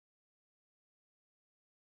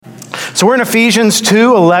So we're in Ephesians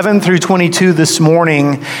 2:11 through 22 this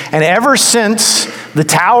morning, and ever since the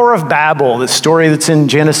Tower of Babel, the story that's in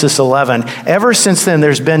Genesis 11, ever since then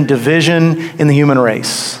there's been division in the human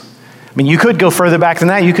race. I mean, you could go further back than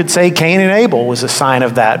that. You could say Cain and Abel was a sign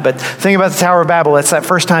of that. But think about the Tower of Babel. That's that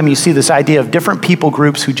first time you see this idea of different people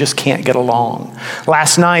groups who just can't get along.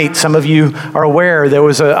 Last night, some of you are aware, there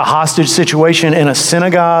was a hostage situation in a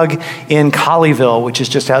synagogue in Colleyville, which is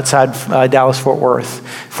just outside Dallas-Fort Worth.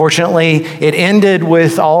 Fortunately, it ended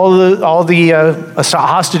with all the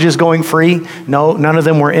hostages going free. No, none of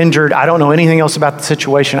them were injured. I don't know anything else about the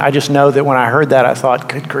situation. I just know that when I heard that, I thought,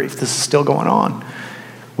 good grief, this is still going on.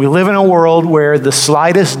 We live in a world where the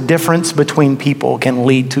slightest difference between people can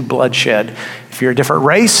lead to bloodshed. If you're a different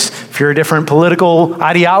race, if you're a different political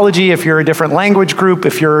ideology, if you're a different language group,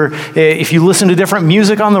 if you listen to different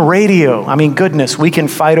music on the radio, I mean, goodness, we can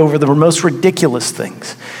fight over the most ridiculous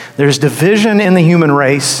things. There's division in the human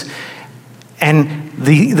race, and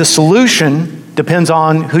the solution depends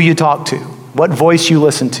on who you talk to, what voice you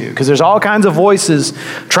listen to, because there's all kinds of voices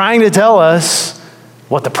trying to tell us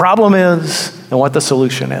what the problem is and what the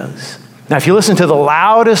solution is. Now, if you listen to the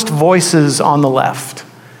loudest voices on the left,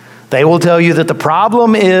 they will tell you that the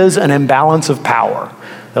problem is an imbalance of power.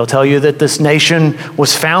 They'll tell you that this nation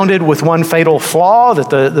was founded with one fatal flaw, that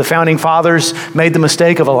the founding fathers made the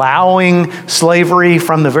mistake of allowing slavery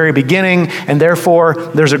from the very beginning, and therefore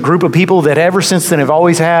there's a group of people that ever since then have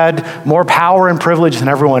always had more power and privilege than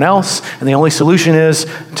everyone else, and the only solution is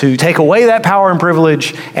to take away that power and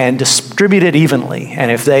privilege and distribute it evenly. And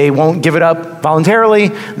if they won't give it up voluntarily,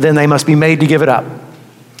 then they must be made to give it up.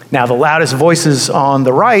 Now, the loudest voices on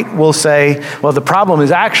the right will say, well, the problem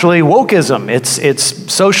is actually wokeism.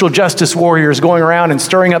 It's social justice warriors going around and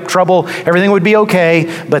stirring up trouble. Everything would be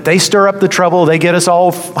okay, but they stir up the trouble. They get us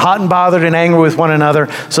all hot and bothered and angry with one another.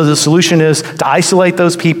 So the solution is to isolate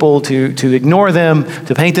those people, to ignore them,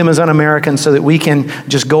 to paint them as un-American so that we can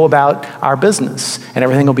just go about our business and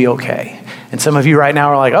everything will be okay. And some of you right now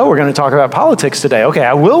are like, oh, we're going to talk about politics today. Okay,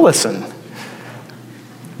 I will listen.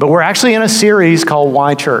 But we're actually in a series called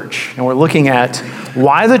Why Church, and we're looking at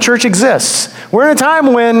why the church exists. We're in a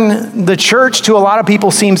time when the church to a lot of people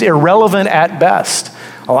seems irrelevant at best.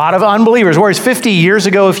 A lot of unbelievers, whereas 50 years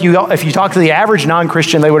ago, if you talk to the average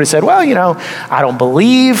non-Christian, they would have said, well, I don't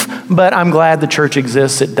believe, but I'm glad the church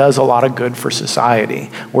exists. It does a lot of good for society.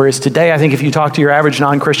 Whereas today, I think if you talk to your average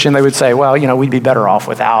non-Christian, they would say, well, we'd be better off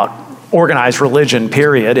without organized religion,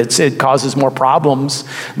 period. It causes more problems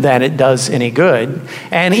than it does any good.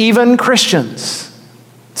 And even Christians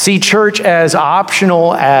see church as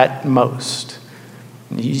optional at most.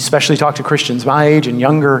 You especially talk to Christians my age and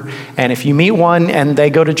younger, and if you meet one and they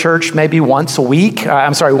go to church maybe once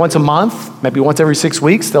a month, maybe once every 6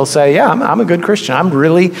 weeks, they'll say, yeah, I'm a good Christian. I'm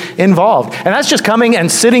really involved. And that's just coming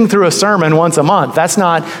and sitting through a sermon once a month. That's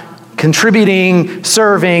not contributing,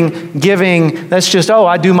 serving, giving. That's just,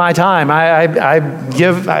 I do my time. I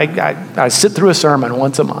sit through a sermon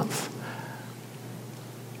once a month.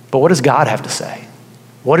 But what does God have to say?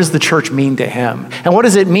 What does the church mean to him? And what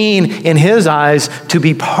does it mean in his eyes to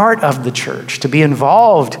be part of the church, to be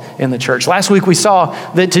involved in the church? Last week we saw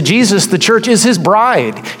that to Jesus, the church is his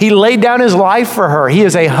bride. He laid down his life for her. He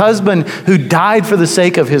is a husband who died for the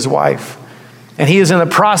sake of his wife. And he is in the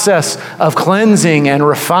process of cleansing and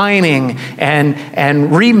refining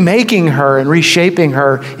and remaking her and reshaping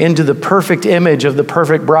her into the perfect image of the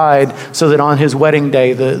perfect bride so that on his wedding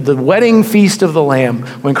day, the wedding feast of the Lamb,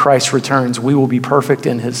 when Christ returns, we will be perfect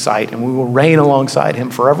in his sight and we will reign alongside him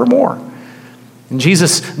forevermore. And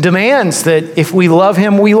Jesus demands that if we love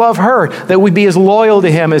him, we love her, that we be as loyal to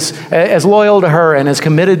him, as loyal to her and as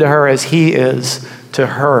committed to her as he is to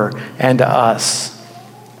her and to us.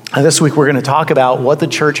 And this week we're going to talk about what the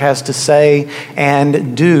church has to say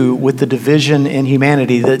and do with the division in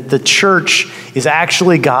humanity, that the church is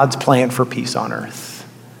actually God's plan for peace on earth.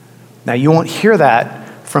 Now, you won't hear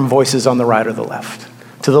that from voices on the right or the left.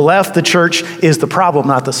 To the left, the church is the problem,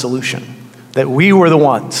 not the solution. That we were the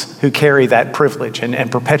ones who carry that privilege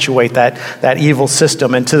and perpetuate that evil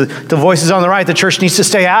system. And to the voices on the right, the church needs to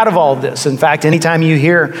stay out of all of this. In fact, anytime you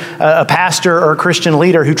hear a pastor or a Christian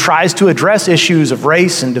leader who tries to address issues of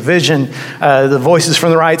race and division, the voices from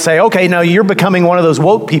the right say, okay, no, you're becoming one of those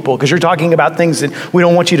woke people because you're talking about things that we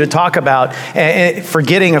don't want you to talk about,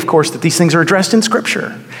 forgetting, of course, that these things are addressed in Scripture.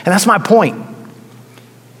 And that's my point.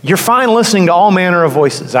 You're fine listening to all manner of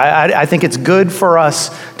voices. I think it's good for us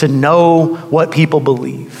to know what people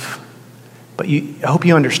believe. But I hope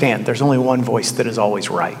you understand there's only one voice that is always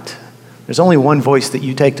right. There's only one voice that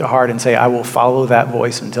you take to heart and say, I will follow that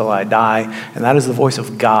voice until I die, and that is the voice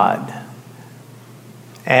of God.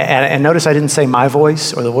 And notice I didn't say my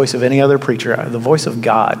voice or the voice of any other preacher. The voice of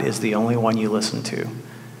God is the only one you listen to,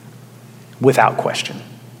 without question.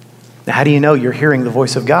 Now, how do you know you're hearing the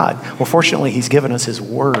voice of God? Well, fortunately, he's given us his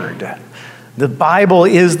word. The Bible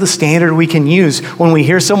is the standard we can use when we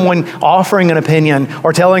hear someone offering an opinion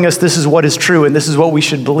or telling us this is what is true and this is what we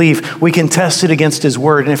should believe. We can test it against his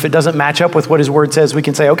word. And if it doesn't match up with what his word says, we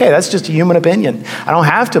can say, okay, that's just a human opinion. I don't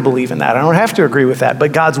have to believe in that. I don't have to agree with that.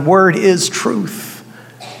 But God's word is truth.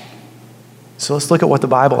 So let's look at what the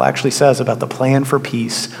Bible actually says about the plan for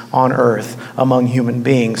peace on earth among human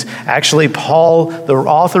beings. Actually, Paul, the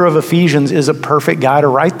author of Ephesians, is a perfect guy to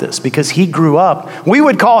write this because he grew up. We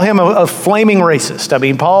would call him a flaming racist. I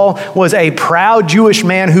mean, Paul was a proud Jewish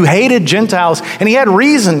man who hated Gentiles, and he had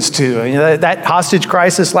reasons to. You know, that hostage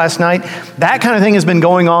crisis last night, that kind of thing has been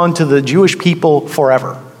going on to the Jewish people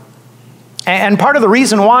forever. And part of the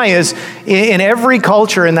reason why is in every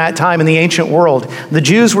culture in that time in the ancient world, the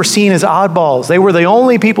Jews were seen as oddballs. They were the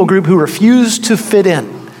only people group who refused to fit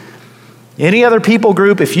in. Any other people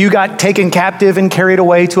group, if you got taken captive and carried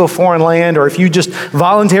away to a foreign land, or if you just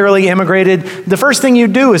voluntarily immigrated, the first thing you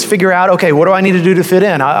do is figure out, okay, what do I need to do to fit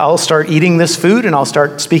in? I'll start eating this food and I'll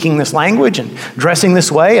start speaking this language and dressing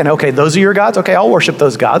this way. And okay, those are your gods. Okay, I'll worship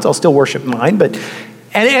those gods. I'll still worship mine.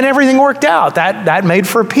 And everything worked out. That made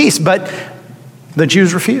for peace. But the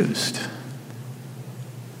Jews refused.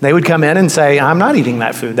 They would come in and say, I'm not eating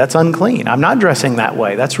that food. That's unclean. I'm not dressing that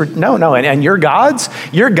way. No. And your gods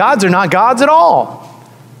are not gods at all.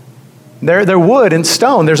 They're wood and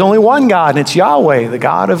stone. There's only one God, and it's Yahweh, the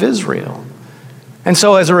God of Israel. And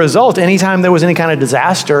so as a result, anytime there was any kind of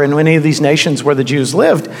disaster in any of these nations where the Jews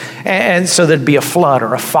lived, and so there'd be a flood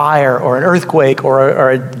or a fire or an earthquake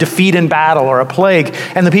or a defeat in battle or a plague,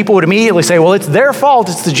 and the people would immediately say, well, it's their fault,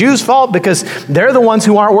 it's the Jews' fault because they're the ones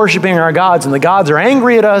who aren't worshiping our gods, and the gods are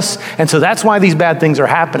angry at us, and so that's why these bad things are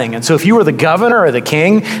happening. And so if you were the governor or the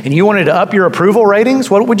king and you wanted to up your approval ratings,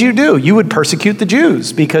 what would you do? You would persecute the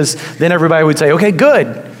Jews because then everybody would say, okay,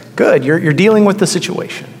 good, you're dealing with the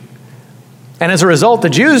situation. And as a result, the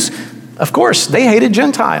Jews, of course, they hated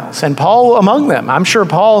Gentiles, and Paul among them. I'm sure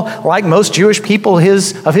Paul, like most Jewish people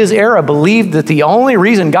of his era, believed that the only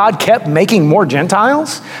reason God kept making more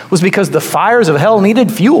Gentiles was because the fires of hell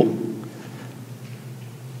needed fuel.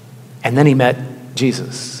 And then he met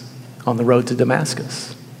Jesus on the road to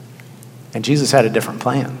Damascus. And Jesus had a different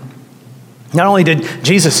plan. Not only did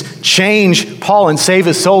Jesus change Paul and save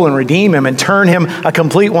his soul and redeem him and turn him a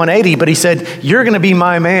complete 180, but he said, you're going to be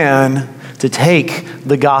my man to take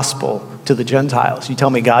the gospel to the Gentiles. You tell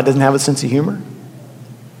me God doesn't have a sense of humor?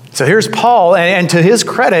 So here's Paul, and to his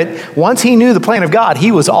credit, once he knew the plan of God,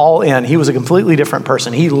 he was all in. He was a completely different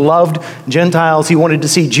person. He loved Gentiles. He wanted to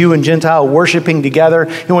see Jew and Gentile worshiping together.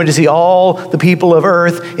 He wanted to see all the people of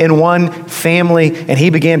earth in one family, and he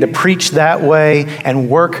began to preach that way and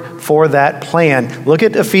work for that plan. Look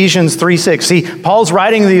at Ephesians 3:6. See, Paul's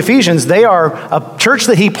writing the Ephesians. They are a church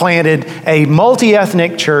that he planted, a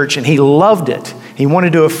multi-ethnic church, and he loved it. He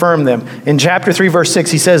wanted to affirm them. In chapter 3, verse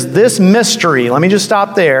 6, he says, this mystery, let me just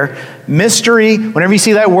stop there. Mystery, whenever you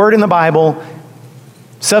see that word in the Bible,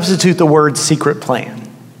 substitute the word secret plan.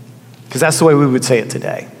 Because that's the way we would say it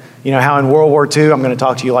today. You know how in World War II, I'm going to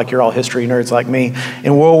talk to you like you're all history nerds like me.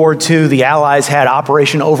 In World War II, the Allies had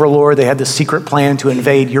Operation Overlord. They had this secret plan to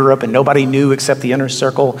invade Europe, and nobody knew except the inner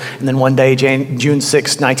circle. And then one day, June 6,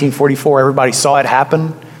 1944, everybody saw it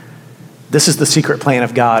happen. This is the secret plan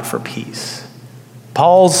of God for peace.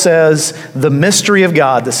 Paul says the mystery of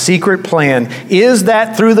God, the secret plan, is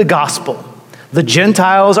that through the gospel, the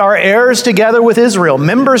Gentiles are heirs together with Israel,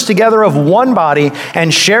 members together of one body,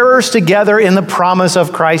 and sharers together in the promise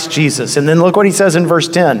of Christ Jesus. And then look what he says in verse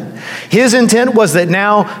 10. His intent was that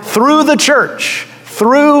now through the church,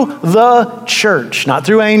 not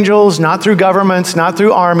through angels, not through governments, not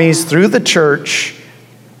through armies, through the church,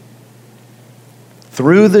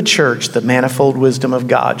 the manifold wisdom of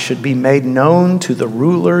God should be made known to the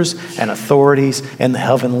rulers and authorities in the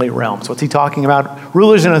heavenly realms. What's he talking about?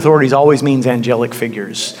 Rulers and authorities always means angelic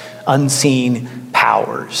figures, unseen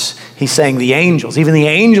powers. He's saying the angels, even the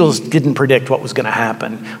angels didn't predict what was going to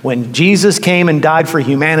happen. When Jesus came and died for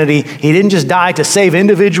humanity, he didn't just die to save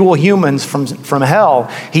individual humans from hell.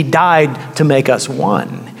 He died to make us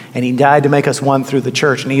one. And he died to make us one through the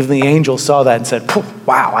church. And even the angels saw that and said,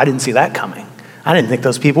 wow, I didn't see that coming. I didn't think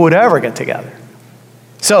those people would ever get together.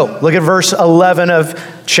 So, look at verse 11 of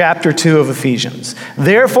chapter 2 of Ephesians.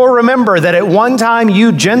 Therefore remember that at one time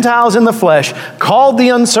you Gentiles in the flesh, called the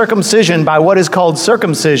uncircumcision by what is called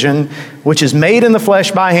circumcision, which is made in the flesh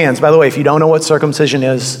by hands. By the way, if you don't know what circumcision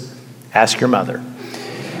is, ask your mother.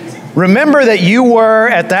 Remember that you were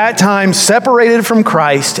at that time separated from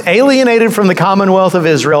Christ, alienated from the commonwealth of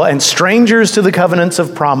Israel, and strangers to the covenants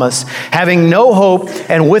of promise, having no hope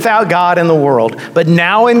and without God in the world. But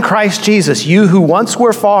now in Christ Jesus, you who once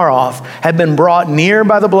were far off have been brought near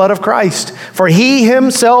by the blood of Christ. For he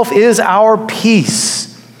himself is our peace,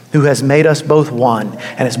 who has made us both one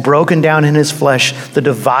and has broken down in his flesh the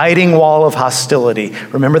dividing wall of hostility.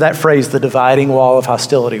 Remember that phrase, the dividing wall of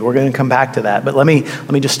hostility. We're going to come back to that. But let me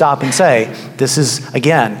just stop and say, this is,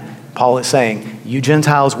 again, Paul is saying, you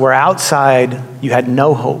Gentiles were outside, you had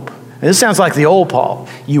no hope. And this sounds like the old Paul.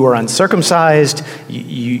 You were uncircumcised,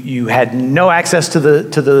 you had no access to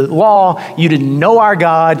the law, you didn't know our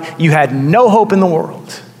God, you had no hope in the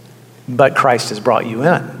world. But Christ has brought you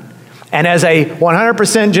in. And as a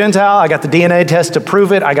 100% Gentile, I got the DNA test to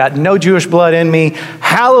prove it. I got no Jewish blood in me.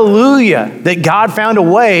 Hallelujah that God found a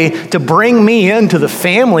way to bring me into the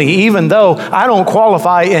family, even though I don't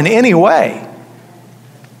qualify in any way.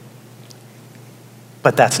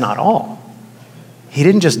 But that's not all. He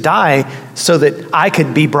didn't just die so that I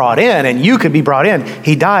could be brought in and you could be brought in.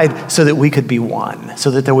 He died so that we could be one,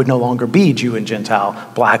 so that there would no longer be Jew and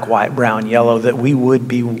Gentile, black, white, brown, yellow, that we would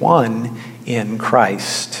be one in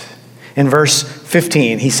Christ. In verse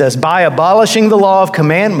 15, he says, by abolishing the law of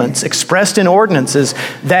commandments expressed in ordinances,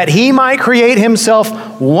 that he might create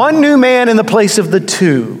himself one new man in the place of the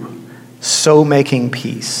two, so making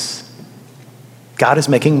peace. God is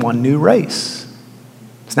making one new race.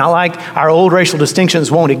 It's not like our old racial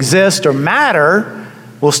distinctions won't exist or matter.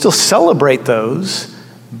 We'll still celebrate those,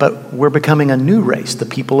 but we're becoming a new race, the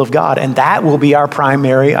people of God, and that will be our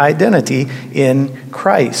primary identity in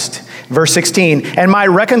Christ. Verse 16, and might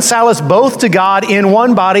reconcile us both to God in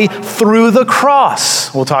one body through the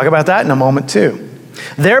cross. We'll talk about that in a moment too.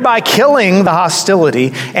 Thereby killing the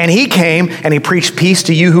hostility, and he came and he preached peace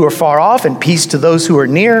to you who are far off and peace to those who are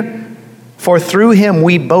near. For through him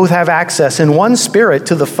we both have access in one spirit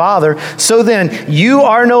to the Father. So then you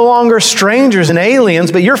are no longer strangers and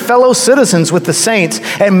aliens, but you're fellow citizens with the saints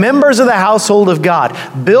and members of the household of God,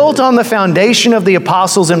 built on the foundation of the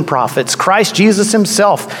apostles and prophets, Christ Jesus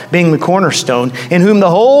himself being the cornerstone, in whom the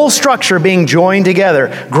whole structure being joined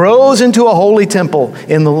together grows into a holy temple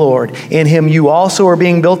in the Lord. In him you also are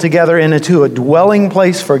being built together into a dwelling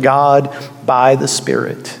place for God by the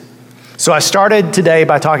Spirit. So I started today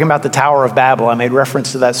by talking about the Tower of Babel. I made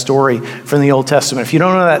reference to that story from the Old Testament. If you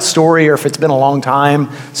don't know that story, or if it's been a long time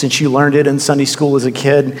since you learned it in Sunday school as a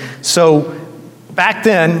kid. So back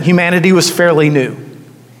then, humanity was fairly new.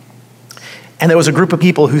 And there was a group of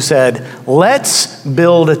people who said, let's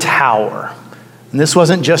build a tower. And this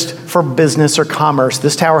wasn't just for business or commerce.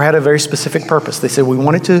 This tower had a very specific purpose. They said, we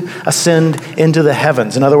wanted to ascend into the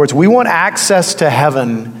heavens. In other words, we want access to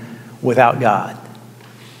heaven without God.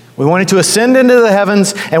 We wanted to ascend into the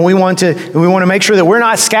heavens, and we want to make sure that we're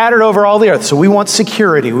not scattered over all the earth. So we want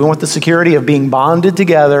security. We want the security of being bonded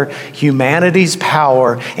together, humanity's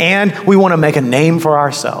power, and we want to make a name for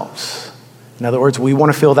ourselves. In other words, we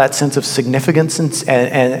want to feel that sense of significance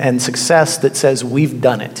and success that says we've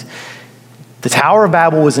done it. The Tower of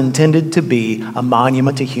Babel was intended to be a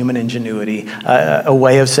monument to human ingenuity, a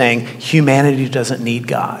way of saying humanity doesn't need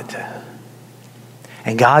God.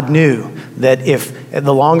 And God knew that if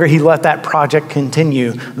the longer he let that project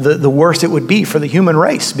continue, the worse it would be for the human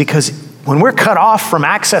race. Because when we're cut off from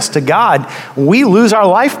access to God, we lose our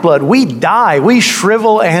lifeblood. We die. We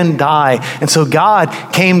shrivel and die. And so God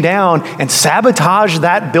came down and sabotaged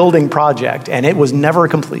that building project, and it was never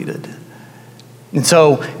completed. And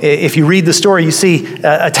so if you read the story, you see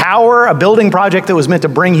a tower, a building project that was meant to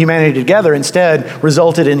bring humanity together, instead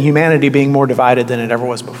resulted in humanity being more divided than it ever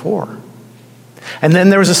was before. And then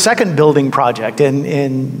there was a second building project,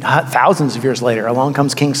 and thousands of years later, along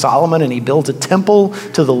comes King Solomon, and he builds a temple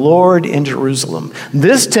to the Lord in Jerusalem.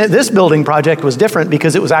 This building project was different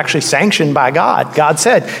because it was actually sanctioned by God. God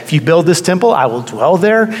said, if you build this temple, I will dwell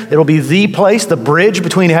there. It'll be the place, the bridge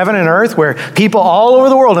between heaven and earth, where people all over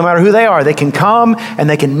the world, no matter who they are, they can come and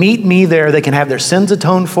they can meet me there. They can have their sins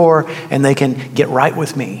atoned for, and they can get right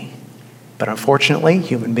with me. But unfortunately,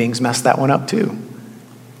 human beings messed that one up too.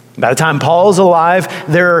 By the time Paul's alive,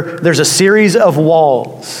 there's a series of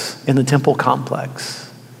walls in the temple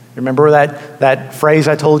complex. Remember that phrase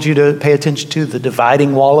I told you to pay attention to, the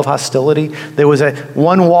dividing wall of hostility? There was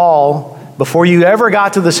one wall before you ever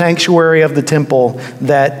got to the sanctuary of the temple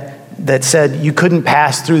that said you couldn't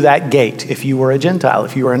pass through that gate if you were a Gentile,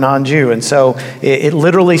 if you were a non-Jew. And so it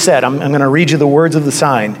literally said, I'm going to read you the words of the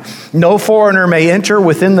sign. No foreigner may enter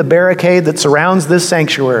within the barricade that surrounds this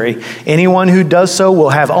sanctuary. Anyone who does so will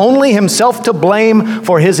have only himself to blame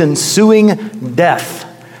for his ensuing death.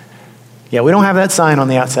 Yeah, we don't have that sign on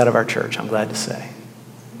the outside of our church, I'm glad to say.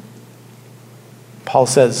 Paul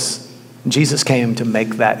says Jesus came to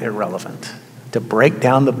make that irrelevant, to break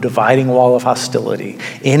down the dividing wall of hostility.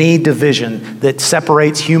 Any division that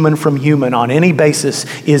separates human from human on any basis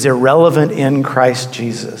is irrelevant in Christ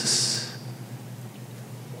Jesus.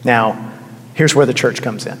 Now, here's where the church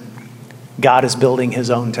comes in. God is building his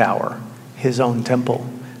own tower, his own temple.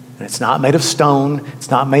 And it's not made of stone,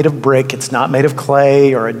 it's not made of brick, it's not made of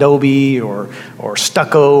clay or adobe or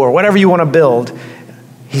stucco or whatever you want to build.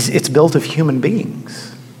 It's built of human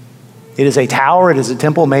beings. It is a tower, it is a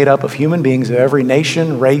temple made up of human beings of every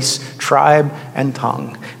nation, race, tribe, and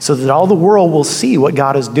tongue, so that all the world will see what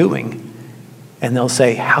God is doing. And they'll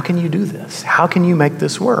say, how can you do this? How can you make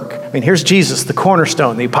this work? I mean, here's Jesus, the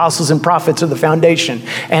cornerstone. The apostles and prophets are the foundation.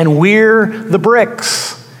 And we're the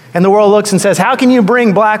bricks. And the world looks and says, how can you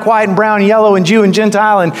bring black, white, and brown, and yellow, and Jew, and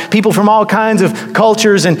Gentile, and people from all kinds of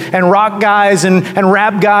cultures, and rock guys, and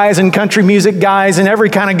rap guys, and country music guys, and every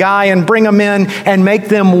kind of guy, and bring them in and make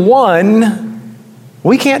them one?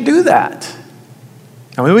 We can't do that.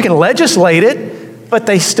 I mean, we can legislate it, but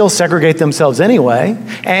they still segregate themselves anyway.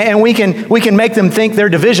 And we can make them think their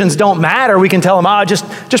divisions don't matter. We can tell them,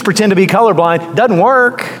 just pretend to be colorblind. Doesn't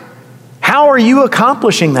work. How are you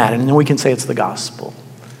accomplishing that? And then we can say it's the gospel.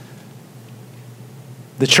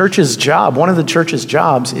 The church's job, one of the church's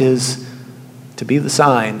jobs is to be the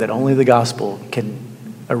sign that only the gospel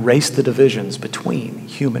can erase the divisions between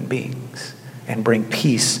human beings and bring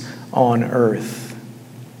peace on earth.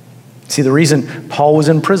 See, the reason Paul was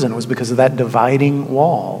in prison was because of that dividing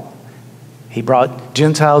wall. He brought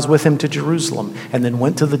Gentiles with him to Jerusalem and then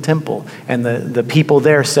went to the temple. And the people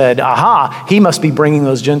there said, aha, he must be bringing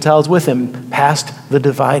those Gentiles with him past the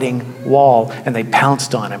dividing wall. And they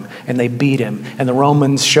pounced on him and they beat him. And the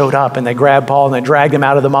Romans showed up and they grabbed Paul and they dragged him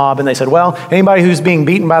out of the mob. And they said, well, anybody who's being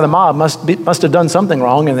beaten by the mob must have done something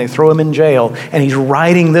wrong. And they throw him in jail. And he's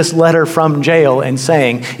writing this letter from jail and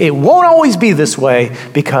saying, it won't always be this way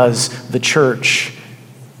because the church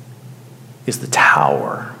is the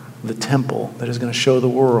tower, the temple that is going to show the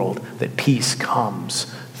world that peace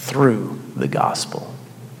comes through the gospel.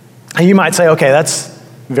 And you might say, okay, that's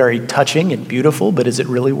very touching and beautiful, but is it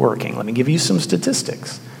really working? Let me give you some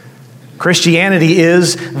statistics. Christianity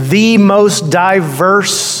is the most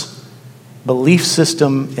diverse belief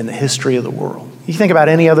system in the history of the world. You think about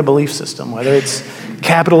any other belief system, whether it's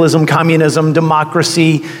capitalism, communism,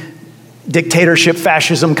 democracy, dictatorship,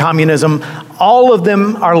 fascism, communism, all of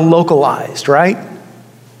them are localized, right?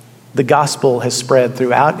 The gospel has spread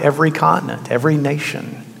throughout every continent, every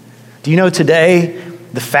nation. Do you know today,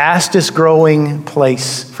 the fastest growing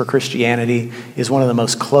place for Christianity is one of the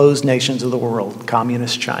most closed nations of the world,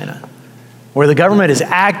 communist China, where the government is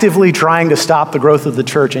actively trying to stop the growth of the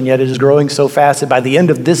church, and yet it is growing so fast that by the end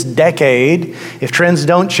of this decade, if trends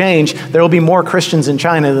don't change, there will be more Christians in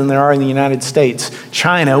China than there are in the United States.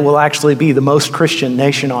 China will actually be the most Christian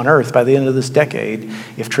nation on earth by the end of this decade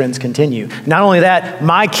if trends continue. Not only that,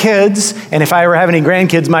 my kids, and if I ever have any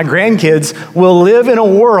grandkids, my grandkids will live in a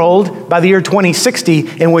world by the year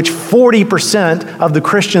 2060 in which 40% of the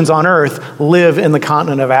Christians on earth live in the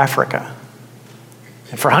continent of Africa.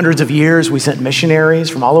 And for hundreds of years, we sent missionaries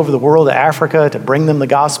from all over the world to Africa to bring them the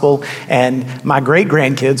gospel. And my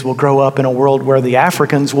great-grandkids will grow up in a world where the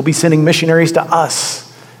Africans will be sending missionaries to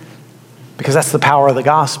us, because that's the power of the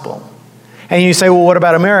gospel. And you say, well, what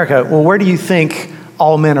about America? Well, where do you think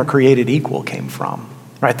all men are created equal came from?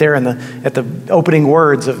 Right there at the opening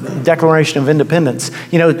words of the Declaration of Independence.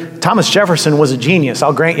 You know, Thomas Jefferson was a genius,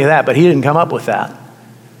 I'll grant you that, but he didn't come up with that.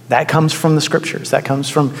 That comes from the scriptures. That comes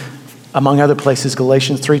from, among other places,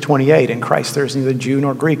 Galatians 3:28. In Christ there is neither Jew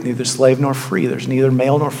nor Greek, neither slave nor free. There's neither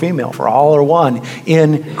male nor female, for all are one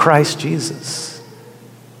in Christ Jesus.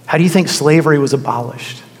 How do you think slavery was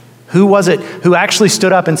abolished? Who was it who actually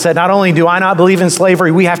stood up and said, not only do I not believe in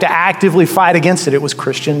slavery, we have to actively fight against it? It was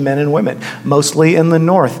Christian men and women, mostly in the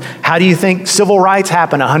North. How do you think civil rights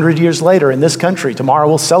happened 100 years later in this country? Tomorrow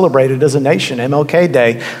we'll celebrate it as a nation, MLK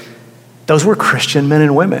Day. Those were Christian men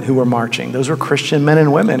and women who were marching. Those were Christian men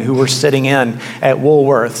and women who were sitting in at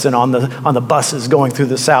Woolworths and on the buses going through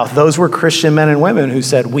the South. Those were Christian men and women who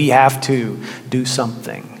said, we have to do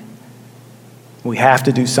something. We have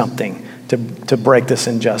to do something to break this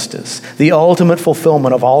injustice. The ultimate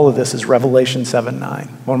fulfillment of all of this is Revelation 7:9,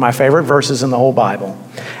 one of my favorite verses in the whole Bible.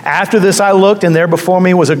 After this I looked, and there before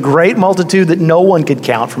me was a great multitude that no one could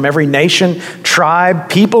count, from every nation, tribe,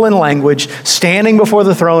 people, and language, standing before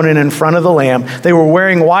the throne and in front of the Lamb. They were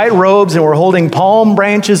wearing white robes and were holding palm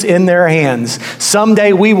branches in their hands.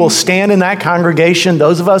 Someday we will stand in that congregation,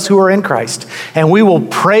 those of us who are in Christ, and we will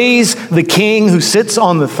praise the King who sits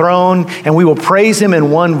on the throne, and we will praise him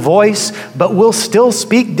in one voice, but we'll still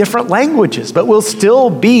speak different languages, but we'll still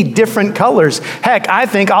be different colors. Heck, I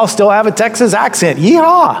think I'll still have a Texas accent.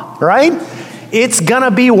 Yeehaw, right? It's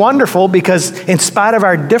gonna be wonderful because in spite of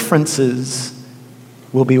our differences,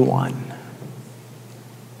 we'll be one.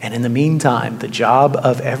 And in the meantime, the job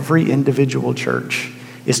of every individual church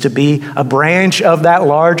is to be a branch of that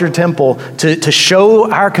larger temple to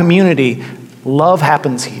show our community love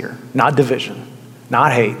happens here, not division,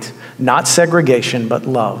 not hate, not segregation, but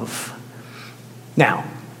love. Now,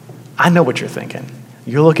 I know what you're thinking.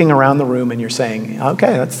 You're looking around the room and you're saying,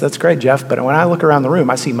 okay, that's great, Jeff, but when I look around the room,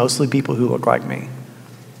 I see mostly people who look like me.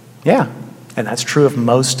 Yeah, and that's true of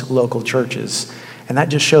most local churches, and that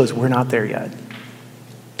just shows we're not there yet.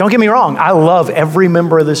 Don't get me wrong, I love every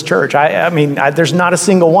member of this church. I mean, there's not a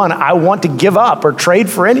single one I want to give up or trade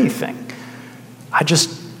for anything. I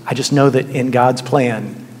just know that in God's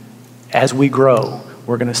plan, as we grow,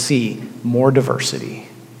 we're going to see more diversity.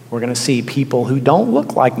 We're going to see people who don't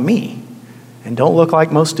look like me and don't look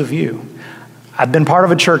like most of you. I've been part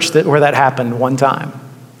of a church where that happened one time.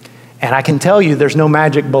 And I can tell you there's no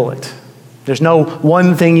magic bullet. There's no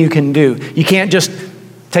one thing you can do. You can't just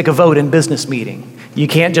take a vote in business meeting. You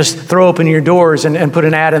can't just throw open your doors and put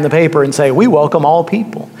an ad in the paper and say, we welcome all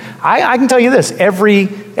people. I can tell you this, every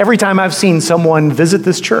time I've seen someone visit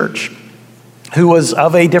this church who was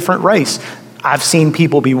of a different race, I've seen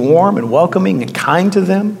people be warm and welcoming and kind to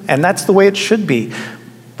them, and that's the way it should be.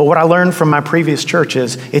 But what I learned from my previous church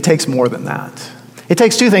is it takes more than that. It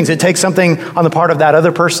takes two things. It takes something on the part of that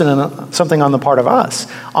other person and something on the part of us.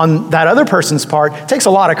 On that other person's part, it takes a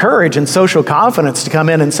lot of courage and social confidence to come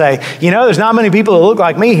in and say, there's not many people that look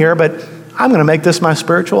like me here, but I'm going to make this my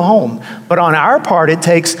spiritual home. But on our part, it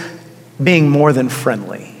takes being more than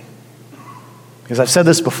friendly. Because I've said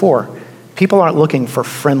this before, people aren't looking for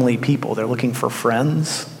friendly people. They're looking for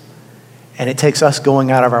friends. And it takes us going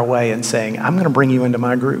out of our way and saying, I'm going to bring you into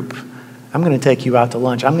my group. I'm going to take you out to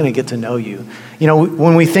lunch. I'm going to get to know you.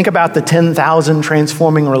 When we think about the 10,000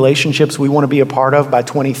 transforming relationships we want to be a part of by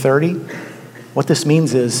 2030, what this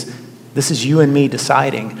means is this is you and me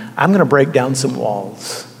deciding, I'm going to break down some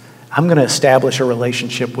walls. I'm going to establish a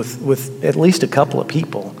relationship with at least a couple of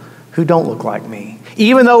people who don't look like me.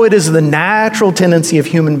 Even though it is the natural tendency of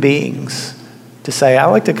human beings to say, I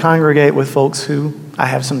like to congregate with folks who I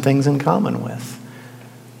have some things in common with.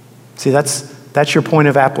 See, that's your point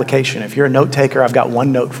of application. If you're a note taker, I've got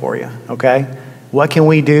one note for you, okay? What can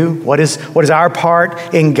we do? What is our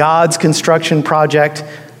part in God's construction project?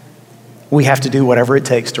 We have to do whatever it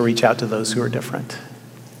takes to reach out to those who are different.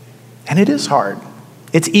 And it is hard.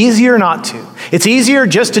 It's easier not to. It's easier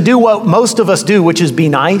just to do what most of us do, which is be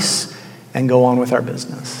nice and go on with our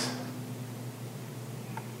business.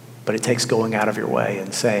 But it takes going out of your way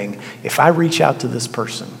and saying, if I reach out to this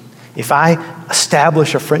person, if I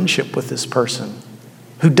establish a friendship with this person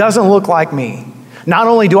who doesn't look like me, not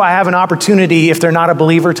only do I have an opportunity, if they're not a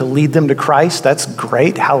believer, to lead them to Christ, that's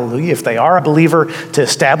great, hallelujah. If they are a believer, to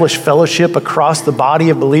establish fellowship across the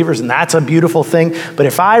body of believers, and that's a beautiful thing. But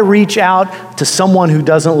if I reach out to someone who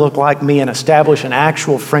doesn't look like me and establish an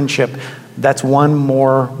actual friendship, that's one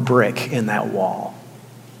more brick in that wall,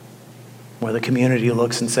 where the community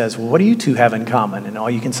looks and says, well, what do you two have in common? And all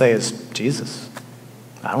you can say is, Jesus.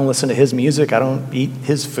 I don't listen to his music. I don't eat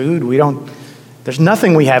his food. There's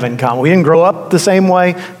nothing we have in common. We didn't grow up the same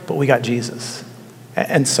way, but we got Jesus.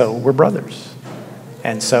 And so we're brothers.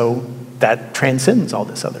 And so that transcends all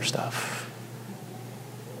this other stuff.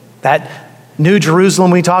 That New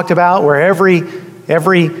Jerusalem we talked about, where every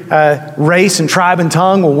race and tribe and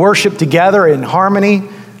tongue will worship together in harmony,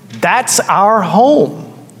 that's our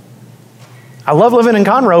home. I love living in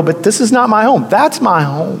Conroe, but this is not my home. That's my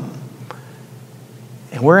home.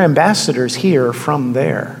 And we're ambassadors here from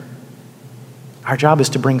there. Our job is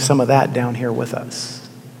to bring some of that down here with us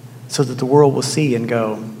so that the world will see and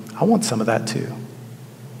go, I want some of that too.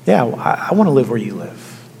 Yeah, I want to live where you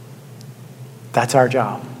live. That's our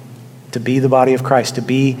job, to be the body of Christ, to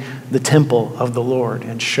be the temple of the Lord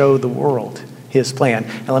and show the world his plan.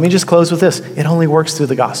 And let me just close with this. It only works through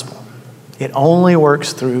the gospel. It only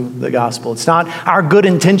works through the gospel. It's not our good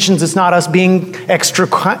intentions. It's not us being extra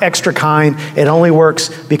kind. It only works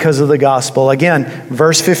because of the gospel. Again,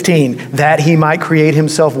 verse 15, that he might create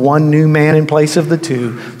himself one new man in place of the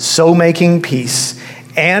two, so making peace,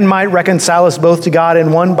 and might reconcile us both to God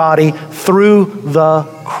in one body through the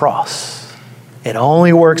cross. It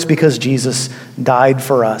only works because Jesus died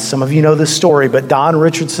for us. Some of you know this story, but Don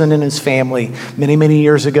Richardson and his family, many, many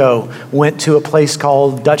years ago, went to a place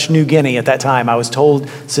called Dutch New Guinea at that time. I was told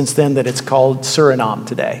since then that it's called Suriname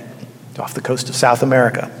today, off the coast of South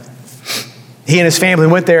America. He and his family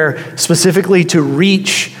went there specifically to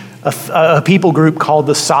reach a people group called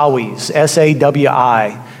the Sawis,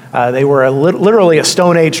 S-A-W-I. They were literally a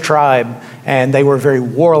Stone Age tribe, and they were very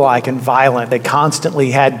warlike and violent. They constantly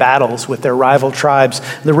had battles with their rival tribes.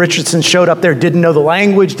 The Richardsons showed up there, didn't know the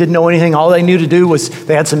language, didn't know anything. All they knew to do was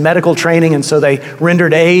they had some medical training, and so they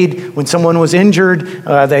rendered aid. When someone was injured,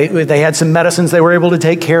 they had some medicines. They were able to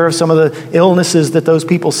take care of some of the illnesses that those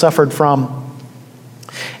people suffered from.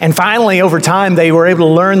 And finally, over time, they were able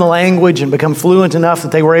to learn the language and become fluent enough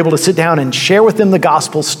that they were able to sit down and share with them the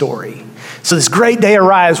gospel story. So this great day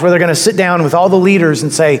arrives where they're going to sit down with all the leaders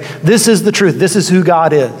and say, this is the truth. This is who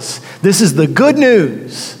God is. This is the good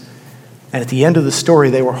news. And at the end of the story,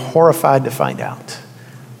 they were horrified to find out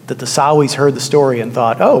that the Sawis heard the story and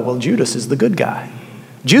thought, oh, well, Judas is the good guy.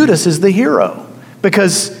 Judas is the hero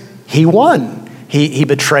because he won. He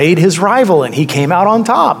betrayed his rival and he came out on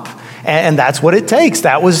top. And that's what it takes.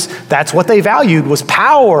 That's what they valued, was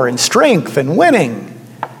power and strength and winning.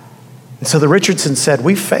 And so the Richardsons said,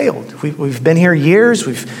 we've failed. We've been here years.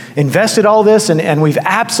 We've invested all this, and we've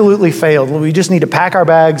absolutely failed. We just need to pack our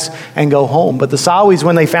bags and go home. But the Sawis,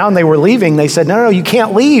 when they found they were leaving, they said, no, you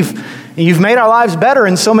can't leave. You've made our lives better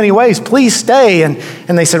in so many ways. Please stay. And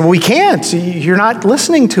they said, well, we can't. You're not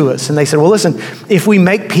listening to us. And they said, well, listen, if we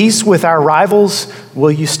make peace with our rivals,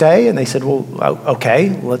 will you stay? And they said, well, okay,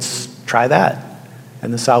 let's try that.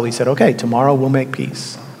 And the Sawis said, okay, tomorrow we'll make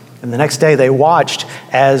peace. And the next day they watched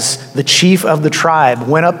as the chief of the tribe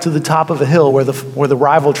went up to the top of a hill where the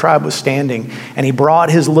rival tribe was standing, and he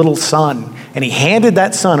brought his little son, and he handed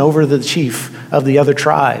that son over to the chief of the other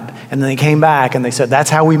tribe. And then they came back and they said,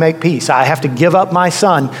 that's how we make peace. I have to give up my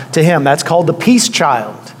son to him. That's called the peace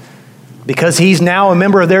child. Because he's now a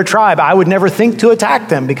member of their tribe, I would never think to attack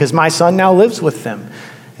them because my son now lives with them.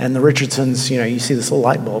 And the Richardsons, you see this little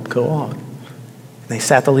light bulb go on. They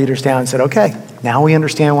sat the leaders down and said, okay, now we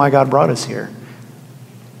understand why God brought us here.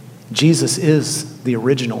 Jesus is the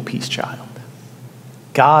original peace child.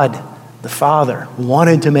 God, the Father,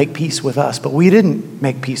 wanted to make peace with us, but we didn't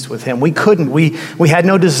make peace with him. We couldn't. We had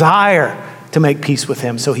no desire to make peace with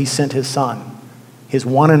him, so he sent his son, his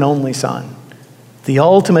one and only son, the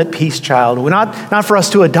ultimate peace child. Not for us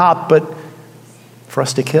to adopt, but for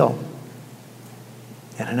us to kill.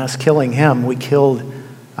 And in us killing him, we killed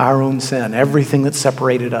our own sin, everything that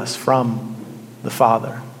separated us from the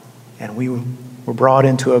Father. And we were brought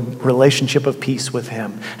into a relationship of peace with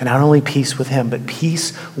him. And not only peace with him, but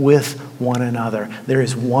peace with one another. There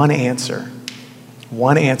is one answer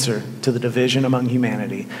to the division among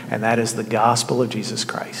humanity, and that is the gospel of Jesus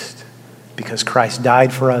Christ. Because Christ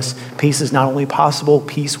died for us, peace is not only possible,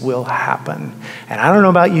 peace will happen. And I don't know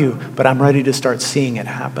about you, but I'm ready to start seeing it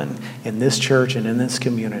happen in this church and in this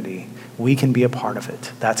community. We can be a part of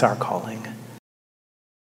it. That's our calling.